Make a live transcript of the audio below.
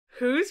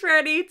Who's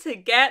ready to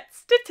get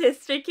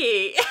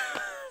statisticky?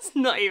 It's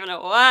not even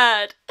a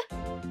word.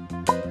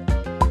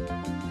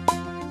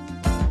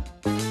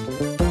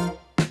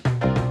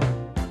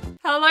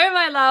 Hello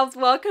my loves,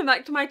 welcome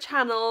back to my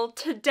channel.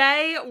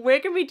 Today we're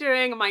going to be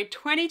doing my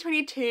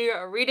 2022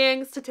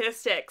 reading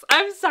statistics.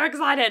 I'm so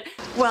excited.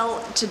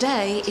 Well,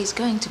 today is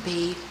going to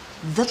be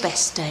the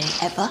best day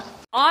ever.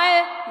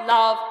 I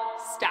love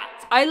stats.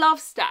 I love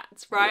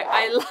stats, right?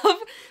 I love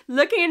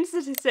looking into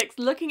statistics,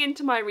 looking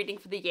into my reading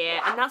for the year,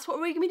 and that's what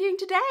we're going to be doing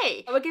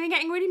today. We're going to be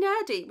getting really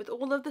nerdy with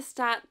all of the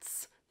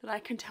stats that I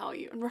can tell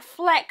you and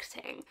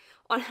reflecting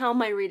on how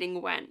my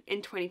reading went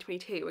in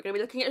 2022. We're going to be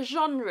looking at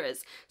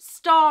genres,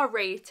 star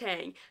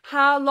rating,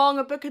 how long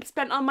a book had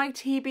spent on my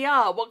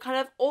TBR, what kind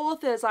of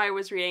authors I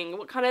was reading,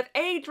 what kind of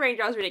age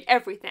range I was reading,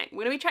 everything.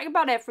 We're going to be chatting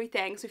about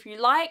everything, so if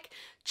you like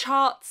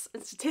charts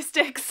and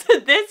statistics,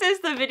 this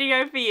is the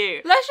video for you.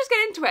 Let's just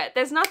get into it.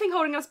 There's nothing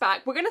holding us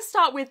back. We're going to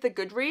start with the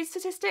Goodreads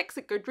statistics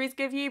that Goodreads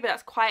give you, but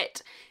that's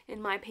quite,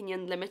 in my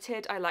opinion,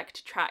 limited. I like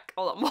to track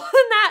a lot more than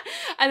that,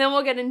 and then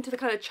we'll get into the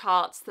kind of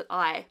charts that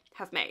I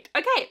have made.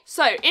 Okay,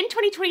 so in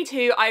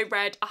 2022 I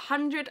read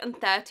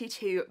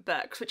 132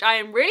 books, which I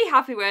am really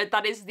happy with.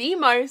 That is the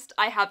most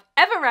I have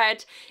ever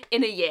read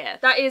in a year.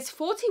 That is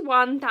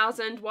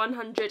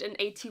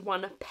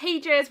 41,181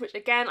 pages, which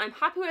again I'm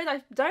happy with.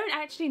 I don't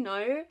actually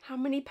know how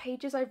many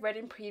pages I've read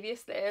in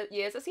previous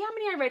years. Let's see how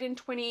many I read in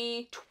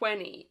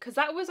 2020, because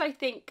that was, I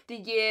think, the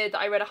year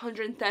that I read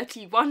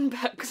 131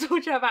 books.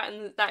 We'll chat about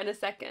that in a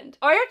second.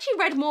 I actually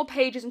read more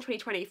pages in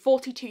 2020,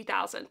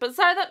 42,000, but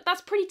so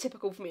that's pretty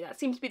typical for me. That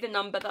seems to be the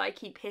number that I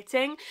keep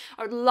hitting.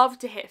 I would love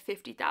to hit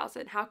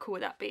 50,000. How cool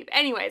would that be? But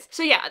anyways,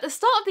 so yeah, at the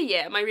start of the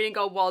year, my reading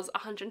goal was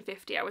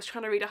 150. I was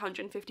trying to read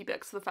 150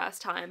 books for the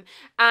first time.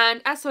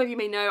 And as some of you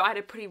may know, I had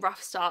a pretty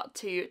rough start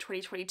to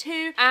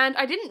 2022 and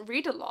I didn't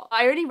read a lot.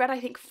 I only read,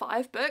 I think,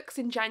 5 books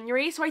in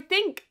January. So I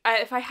think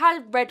if I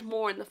had read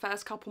more in the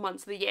first couple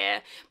months of the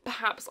year,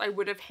 perhaps I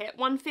would have hit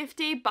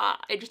 150,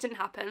 but it just didn't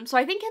happen. So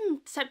I think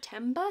in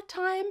September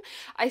time,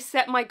 I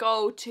set my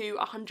goal to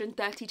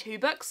 132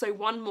 books. So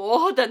one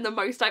more than the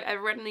most I've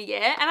ever read in a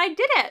year, and I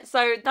did it.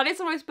 So that is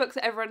the most books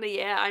I've ever read in a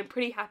year. I'm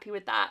pretty happy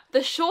with that.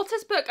 The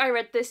shortest book I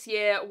read this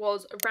year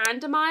was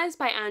Randomized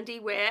by Andy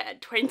Weir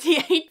at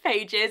 28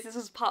 pages. This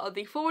was part of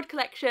the Forward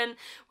collection,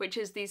 which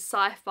is these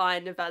sci-fi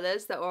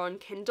novellas that are on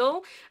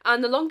Kindle.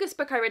 And the longest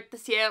book I read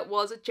this year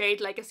was Jade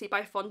Legacy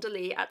by Fonda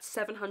Lee at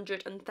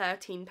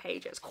 713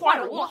 pages.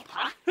 Quite a lot,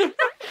 huh?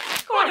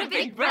 Quite a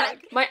big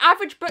book. My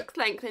average book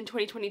length in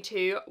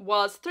 2022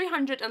 was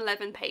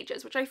 311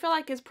 pages, which I feel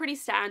like is pretty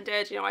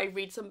standard. You know, I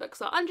read some books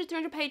that are under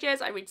 300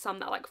 pages, I read some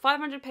that are like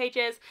 500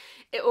 pages.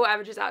 It all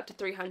averages out to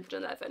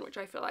 311, which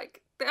I feel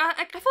like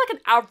an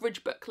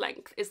average book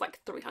length is like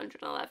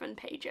 311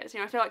 pages. You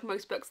know, I feel like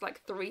most books are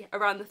like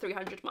around the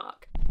 300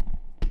 mark.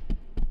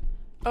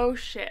 Oh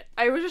shit,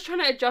 I was just trying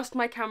to adjust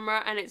my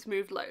camera and it's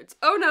moved loads.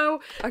 Oh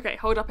no. Okay,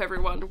 hold up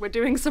everyone. We're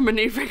doing some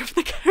maneuvering of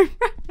the camera.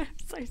 I'm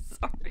so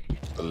sorry.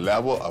 The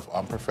level of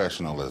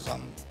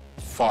unprofessionalism,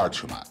 far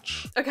too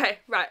much. Okay,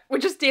 right, we're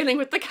just dealing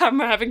with the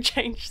camera having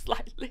changed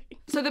slightly.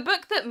 So the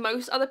book that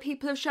most other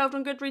people have shelved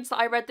on Goodreads that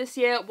I read this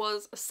year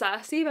was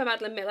Circe by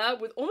Madeline Miller,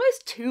 with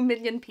almost 2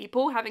 million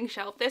people having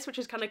shelved this, which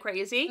is kind of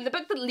crazy. And the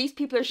book that least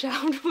people have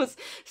shelved was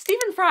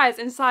Stephen Fry's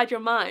Inside Your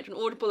Mind, an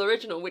Audible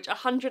original, which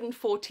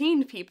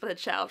 114 people had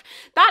shelved.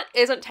 That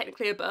isn't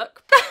technically a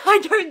book, I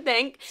don't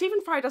think.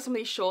 Stephen Fry does some of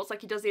these shorts, like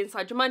he does the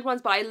Inside Your Mind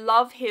ones, but I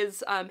love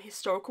his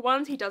historical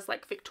ones. He does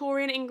like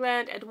Victorian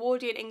England,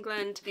 Edwardian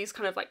England, these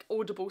kind of like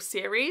Audible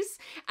series.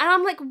 And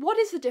I'm like, what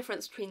is the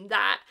difference between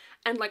that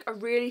and like a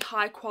really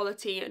high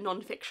quality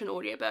non-fiction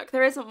audiobook?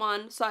 There isn't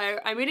one, so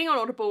I'm reading on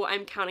Audible,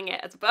 I'm counting it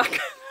as a book.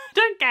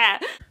 Don't care.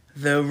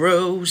 The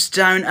rules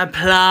don't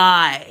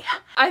apply.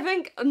 I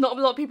think not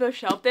a lot of people have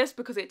shelved this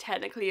because it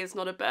technically is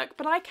not a book,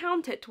 but I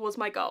count it towards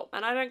my goal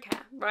and I don't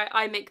care, right?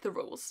 I make the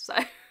rules, so.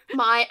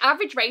 My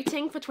average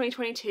rating for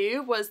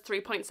 2022 was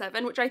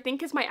 3.7, which I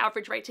think is my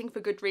average rating for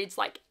Goodreads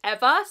like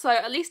ever, so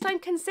at least I'm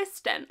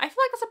consistent. I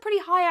feel like that's a pretty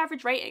high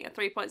average rating at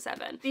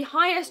 3.7. The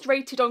highest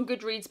rated on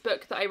Goodreads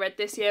book that I read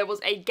this year was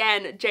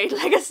again Jade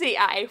Legacy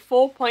at a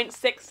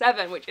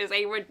 4.67, which is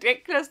a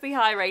ridiculously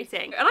high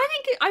rating. And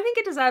I think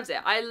it deserves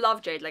it. I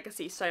love Jade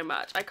Legacy so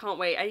much. I can't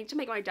wait. I need to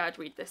make my dad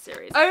read this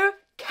series.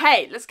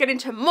 Okay, let's get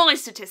into my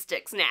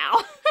statistics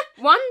now.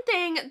 One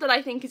thing that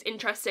I think is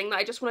interesting that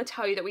I just want to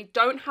tell you that we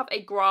don't have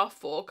a graph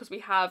for, because we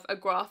have a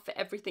graph for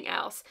everything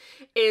else,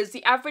 is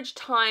the average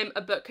time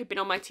a book had been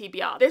on my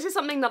TBR. This is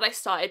something that I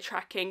started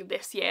tracking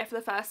this year for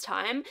the first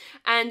time,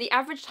 and the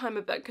average time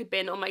a book had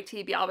been on my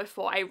TBR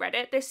before I read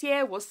it this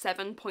year was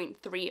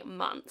 7.3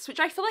 months, which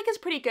I feel like is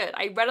pretty good.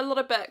 I read a lot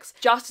of books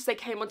just as they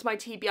came onto my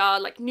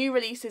TBR, like new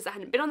releases that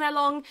hadn't been on there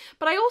long,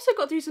 but I also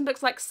got through some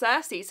books like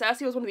Circe.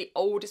 Circe was one of the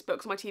oldest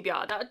books on my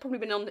TBR. That had probably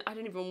been on, I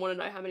don't even want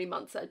to know how many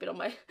months that had been on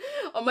my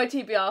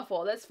TBR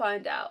for. Let's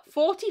find out.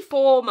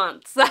 44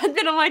 months that had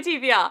been on my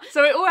TBR.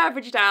 So it all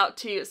averaged out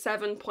to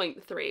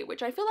 7.3,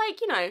 which I feel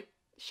like, you know,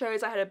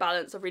 shows I had a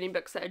balance of reading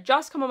books that had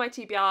just come on my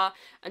TBR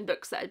and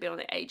books that had been on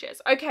it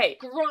ages. Okay,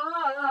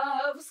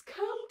 graphs,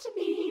 come to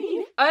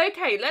me.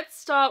 Okay, let's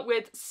start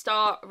with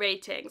star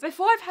ratings.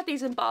 Before I've had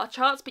these in bar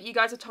charts, but you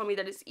guys have told me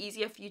that it's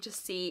easier for you to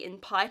see in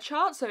pie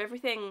charts, so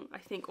everything I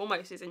think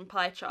almost is in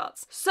pie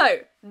charts. So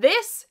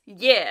this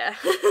year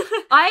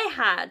I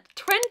had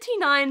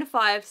 29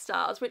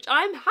 5-stars, which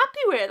I'm happy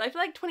with. I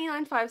feel like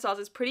 29 5-stars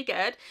is pretty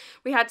good.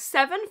 We had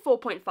 7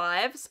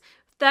 4.5s,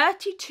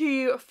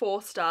 32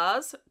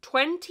 4-stars,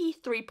 20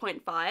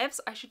 3.5s.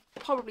 I should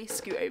probably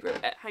scoot over a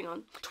bit, hang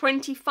on.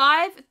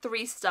 25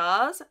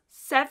 3-stars,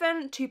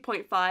 7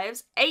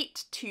 2.5s,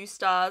 8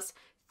 2-stars,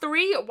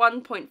 3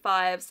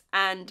 1.5s,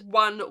 and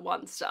 1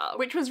 1-star,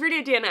 which was really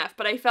a DNF,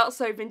 but I felt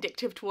so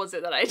vindictive towards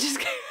it that I just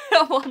gave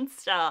it a 1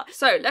 star.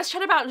 So let's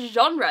chat about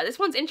genre. This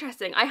one's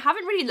interesting. I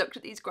haven't really looked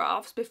at these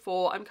graphs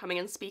before I'm coming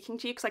and speaking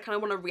to you because I kind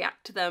of want to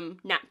react to them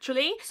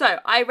naturally. So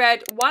I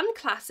read 1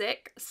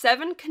 classic,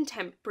 7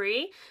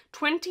 contemporary,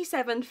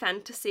 27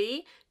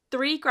 fantasy,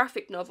 3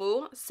 graphic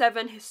novel,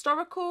 7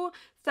 historical,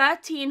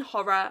 13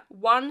 horror,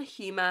 1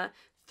 humour,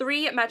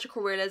 3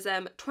 magical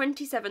realism,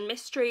 27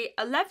 mystery,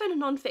 11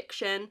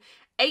 non-fiction,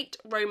 8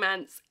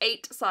 romance,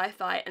 8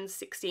 sci-fi, and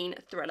 16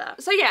 thriller.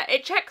 So yeah,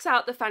 it checks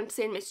out. The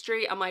fantasy and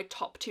mystery are my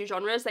top 2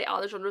 genres. They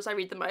are the genres I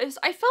read the most.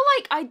 I feel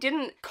like I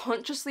didn't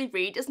consciously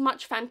read as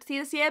much fantasy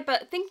this year,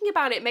 but thinking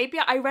about it, maybe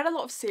I read a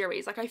lot of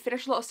series. Like I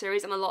finished a lot of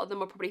series and a lot of them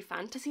were probably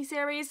fantasy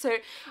series. So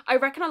I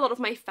reckon a lot of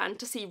my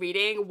fantasy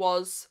reading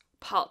was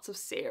parts of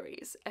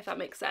series, if that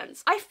makes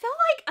sense. I feel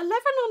like 11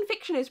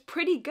 non-fiction is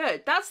pretty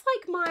good. That's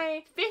like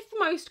my 5th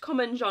most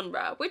common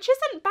genre, which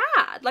isn't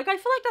bad. Like I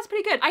feel like that's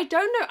pretty good. I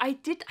don't know, I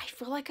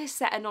feel like I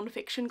set a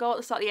non-fiction goal at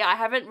the start of the year. I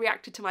haven't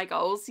reacted to my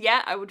goals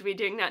yet. I would be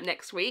doing that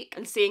next week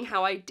and seeing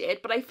how I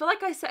did, but I feel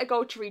like I set a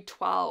goal to read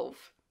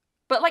 12.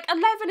 But like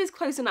 11 is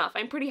close enough.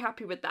 I'm pretty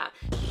happy with that.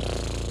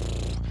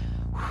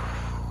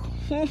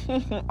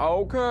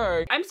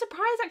 Okay. I'm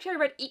surprised actually I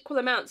read equal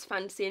amounts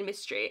fantasy and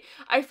mystery.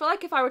 I feel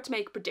like if I were to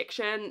make a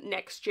prediction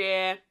next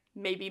year,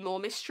 maybe more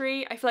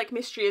mystery. I feel like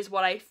mystery is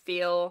what I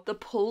feel the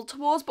pull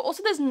towards, but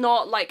also there's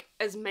not like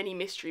as many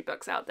mystery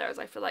books out there as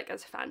I feel like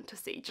as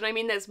fantasy. Do you know what I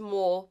mean? There's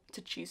more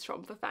to choose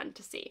from for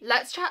fantasy.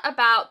 Let's chat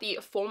about the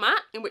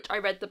format in which I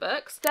read the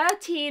books.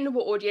 13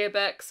 were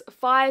audiobooks,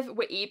 5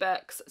 were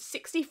ebooks,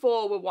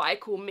 64 were what I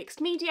call mixed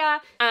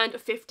media, and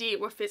 50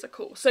 were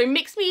physical. So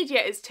mixed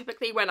media is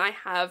typically when I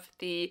have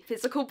the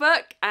physical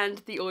book and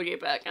the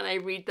audiobook and I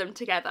read them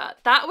together.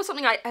 That was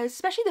something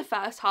especially the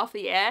first half of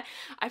the year,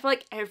 I feel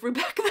like every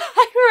book that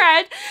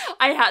I read,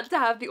 I had to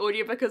have the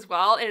audiobook as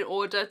well in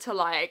order to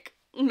like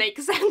make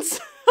sense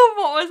of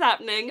what was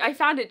happening. I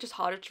found it just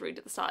harder to read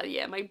at the start of the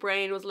year. My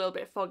brain was a little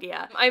bit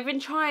foggier. I've been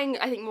trying,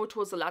 I think more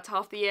towards the latter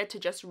half of the year, to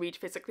just read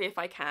physically if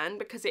I can,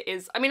 because it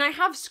is, I mean, I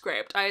have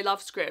script, I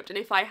love script, and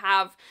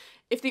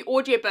if the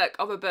audiobook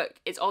of a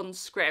book is on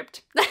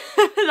script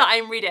that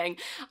I'm reading,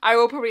 I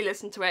will probably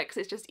listen to it because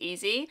it's just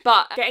easy.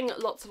 But getting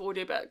lots of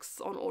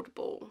audiobooks on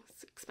Audible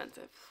is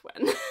expensive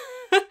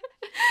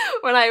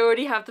when I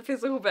already have the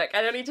physical book.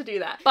 I don't need to do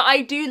that. But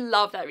I do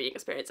love that reading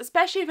experience,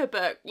 especially if a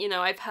book, you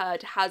know, I've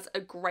heard has a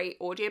great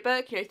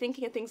audiobook. You know,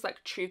 thinking of things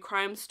like True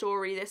Crime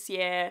Story this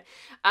year.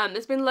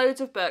 There's been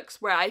loads of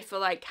books where I feel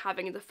like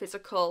having the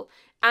physical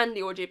and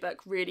the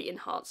audiobook really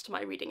enhanced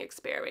my reading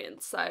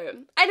experience. So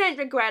I don't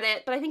regret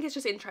it, but I think it's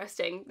just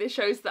interesting. This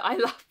shows that I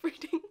love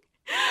reading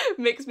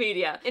mixed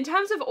media. In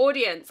terms of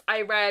audience,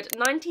 I read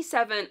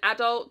 97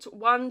 adult,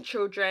 1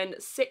 children,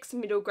 6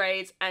 middle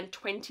grades, and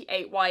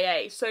 28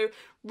 YA. So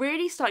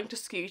really starting to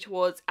skew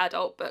towards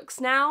adult books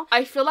now.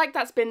 I feel like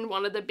that's been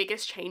one of the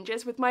biggest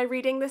changes with my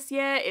reading this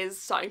year, is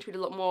starting to read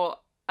a lot more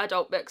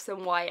adult books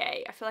than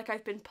YA. I feel like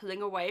I've been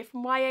pulling away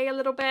from YA a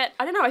little bit.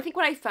 I don't know, I think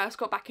when I first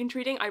got back into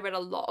reading, I read a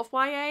lot of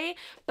YA,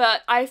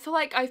 but I feel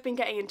like I've been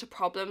getting into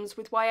problems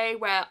with YA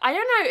where I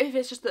don't know if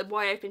it's just that YA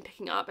I've been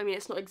picking up. I mean,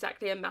 it's not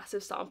exactly a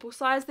massive sample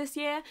size this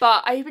year,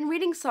 but I've been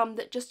reading some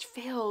that just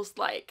feels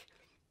like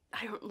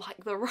I don't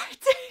like the writing.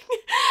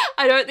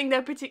 I don't think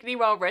they're particularly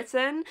well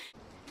written.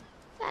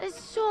 That is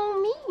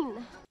so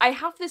mean. I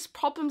have this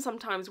problem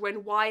sometimes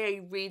when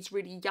YA reads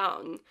really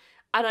young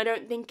and I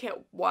don't think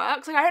it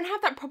works. Like, I don't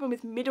have that problem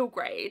with middle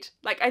grade.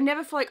 Like, I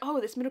never feel like,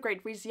 oh, this middle grade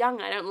reads young,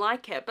 I don't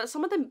like it. But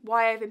some of the YA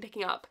I've been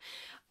picking up,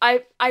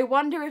 I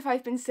wonder if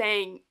I've been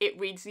saying it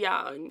reads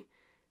young.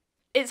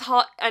 It's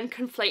hard, and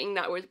conflating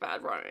that with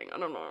bad writing. I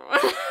don't know.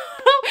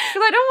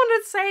 Because I don't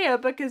want to say a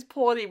book is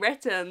poorly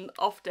written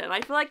often. I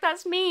feel like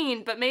that's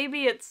mean, but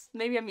maybe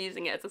I'm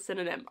using it as a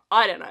synonym.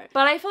 I don't know.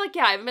 But I feel like,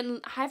 yeah, I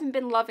haven't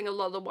been loving a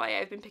lot of the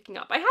YA I've been picking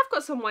up. I have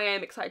got some YA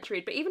I'm excited to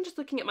read, but even just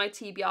looking at my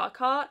TBR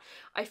cart,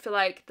 I feel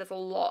like there's a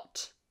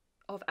lot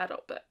of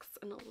adult books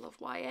and a lot of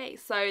YA.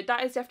 So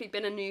that has definitely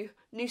been a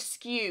new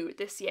skew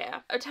this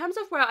year. In terms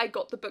of where I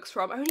got the books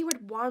from, I only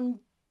read one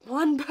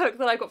one book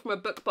that I got from a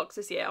book box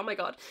this year. Oh my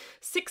god.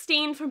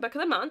 16 from Book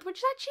of the Month, which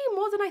is actually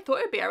more than I thought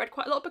it would be. I read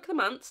quite a lot of Book of the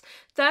Months.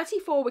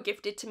 34 were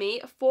gifted to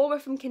me, 4 were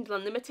from Kindle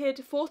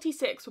Unlimited,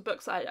 46 were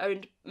books I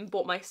owned and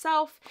bought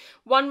myself,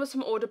 1 was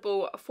from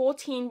Audible,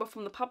 14 were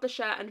from the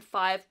publisher, and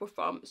 5 were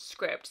from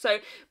Scribd. So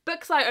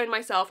books I own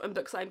myself and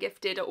books I'm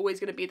gifted are always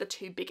going to be the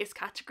 2 biggest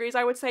categories,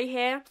 I would say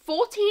here.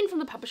 14 from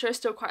the publisher is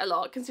still quite a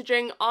lot,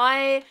 considering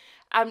I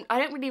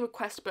don't really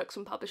request books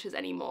from publishers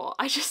anymore.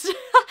 I just,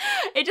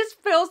 it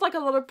just feels like a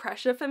lot of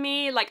pressure for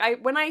me. Like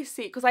when I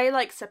see, because I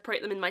like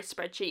separate them in my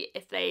spreadsheet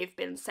if they've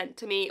been sent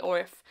to me or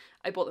if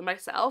I bought them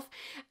myself.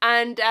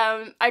 And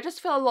I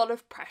just feel a lot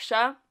of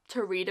pressure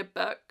to read a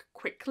book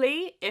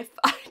quickly if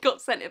I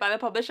got sent it by the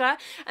publisher,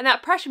 and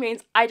that pressure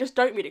means I just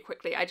don't read it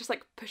quickly. I just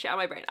like push it out of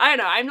my brain. I don't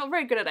know, I'm not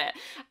very good at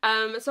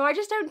it. So I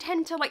just don't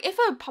tend to, like, if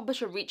a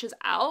publisher reaches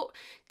out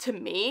to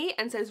me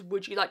and says,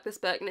 would you like this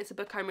book, and it's a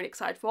book I'm really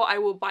excited for, I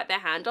will bite their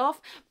hand off,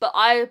 but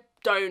I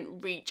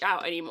don't reach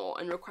out anymore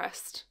and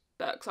request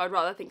books. I'd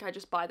rather think I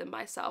just buy them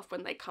myself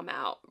when they come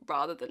out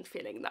rather than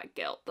feeling that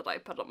guilt that I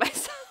put on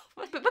myself.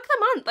 But Book of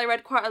the Month I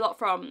read quite a lot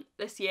from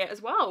this year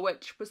as well,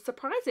 which was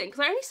surprising because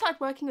I only started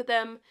working with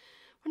them,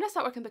 when did I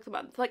start working Book of the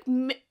Month? Like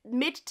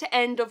mid to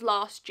end of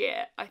last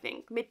year, I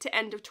think. Mid to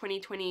end of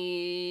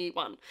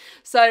 2021.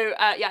 So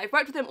yeah, I've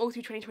worked with them all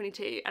through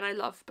 2022 and I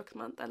love Book of the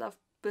Month. I love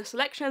the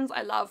selections,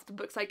 I love the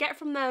books I get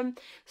from them.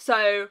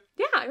 So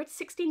yeah, I read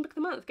 16 Book of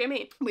the Month, go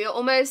me. We are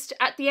almost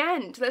at the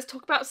end. Let's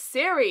talk about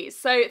series.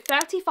 So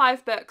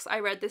 35 books I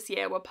read this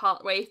year were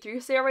partway through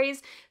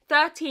series.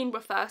 13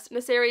 were first in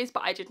a series,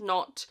 but I did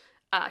not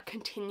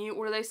continue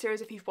all of those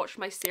series. If you've watched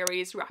my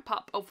series wrap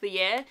up of the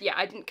year, yeah,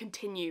 I didn't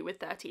continue with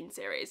 13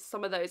 series.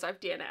 Some of those I've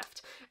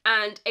DNF'd.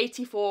 And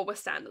 84 were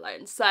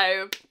standalone.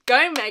 So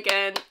go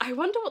Megan. I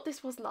wonder what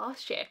this was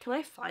last year. Can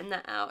I find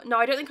that out? No,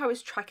 I don't think I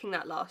was tracking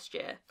that last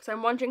year, because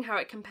I'm wondering how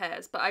it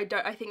compares, but I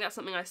think that's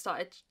something I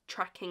started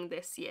tracking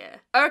this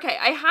year. Okay,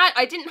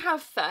 I didn't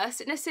have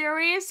first in a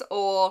series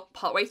or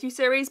partway through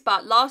series,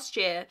 but last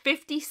year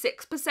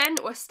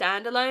 56% were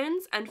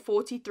standalones and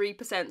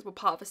 43% were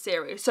part of a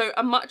series. So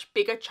a much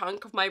bigger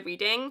chunk of my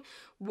reading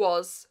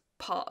was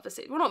part of a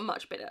series. Well, not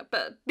much bigger, but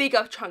a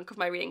bigger chunk of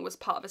my reading was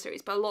part of a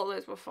series, but a lot of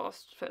those were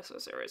first of a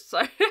series.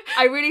 So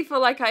I really feel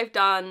like I've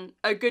done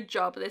a good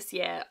job this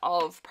year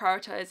of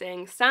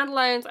prioritizing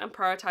standalones and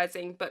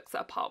prioritizing books that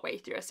are partway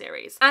through a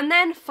series. And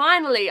then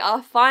finally,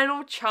 our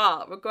final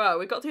chart. Well,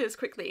 we got through this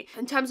quickly.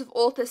 In terms of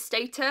author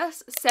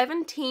status,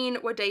 17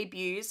 were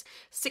debuts,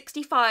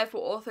 65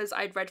 were authors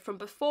I'd read from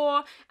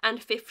before,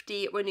 and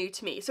 50 were new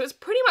to me. So it's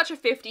pretty much a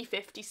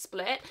 50-50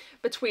 split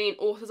between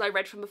authors I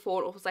read from before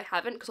and authors I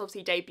haven't, because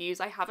obviously debuts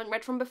I haven't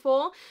read from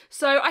before.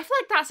 So I feel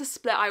like that's a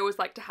split I always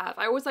like to have.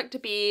 I always like to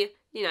be,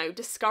 you know,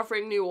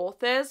 discovering new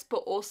authors, but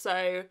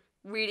also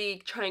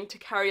really trying to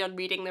carry on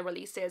reading the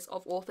releases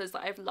of authors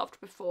that I've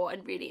loved before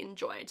and really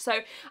enjoyed.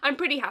 So I'm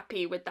pretty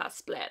happy with that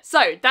split.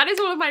 So that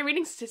is all of my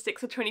reading statistics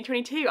for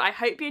 2022. I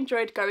hope you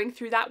enjoyed going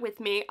through that with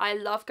me. I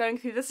love going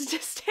through the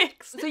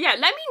statistics. So yeah,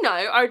 let me know.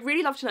 I would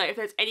really love to know if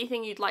there's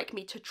anything you'd like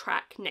me to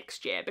track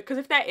next year, because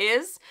if there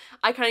is,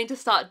 I kind of need to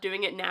start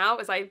doing it now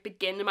as I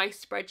begin my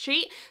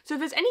spreadsheet. So if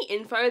there's any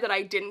info that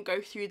I didn't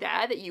go through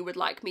there that you would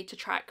like me to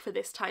track for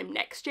this time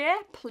next year,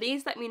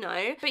 please let me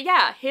know. But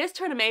yeah, here's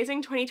to an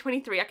amazing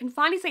 2023. I can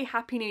finally say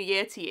Happy New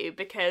Year to you,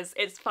 because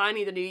it's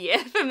finally the new year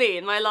for me.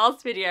 In my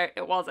last video,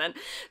 it wasn't.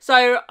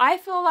 So I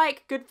feel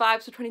like good vibes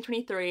for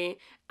 2023.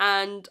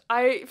 And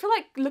I feel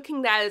like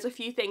looking there's a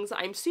few things that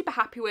I'm super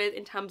happy with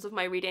in terms of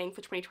my reading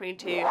for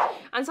 2022,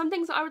 and some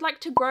things that I would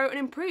like to grow and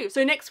improve.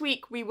 So next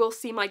week we will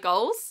see my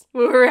goals.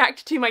 We'll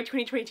react to my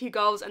 2022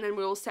 goals, and then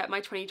we'll set my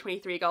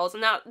 2023 goals.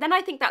 And then I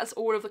think that's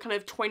all of the kind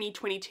of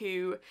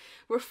 2022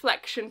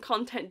 reflection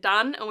content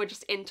done, and we're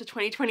just into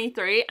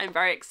 2023. I'm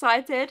very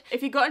excited.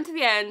 If you got into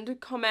the end,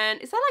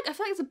 comment, is that like, I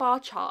feel like it's a bar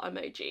chart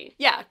emoji.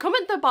 Yeah,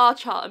 comment the bar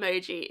chart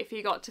emoji if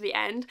you got to the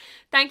end.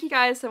 Thank you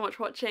guys so much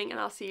for watching, and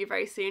I'll see you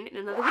very soon in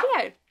another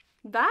video.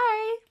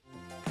 Bye!